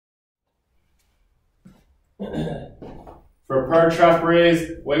For a protract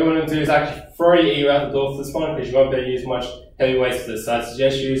raise, what you want to do is actually throw your ego out the door for this one because you won't be able to use much heavy weights for this. So I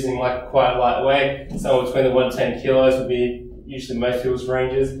suggest using like quite a lightweight, somewhere between the 1 to 10 kilos would be usually most people's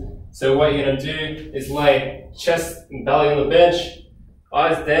ranges. So what you're going to do is lay chest and belly on the bench,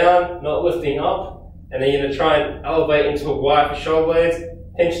 eyes down, not lifting up, and then you're going to try and elevate into a Y for shoulder blades,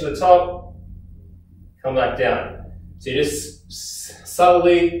 pinch to the top, come back down. So you're just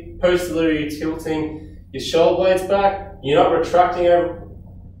subtly, posteriorly tilting your shoulder blades back. You're not retracting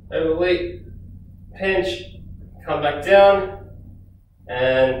overly. Pinch, come back down,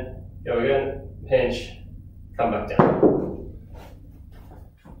 and go again, pinch, come back down.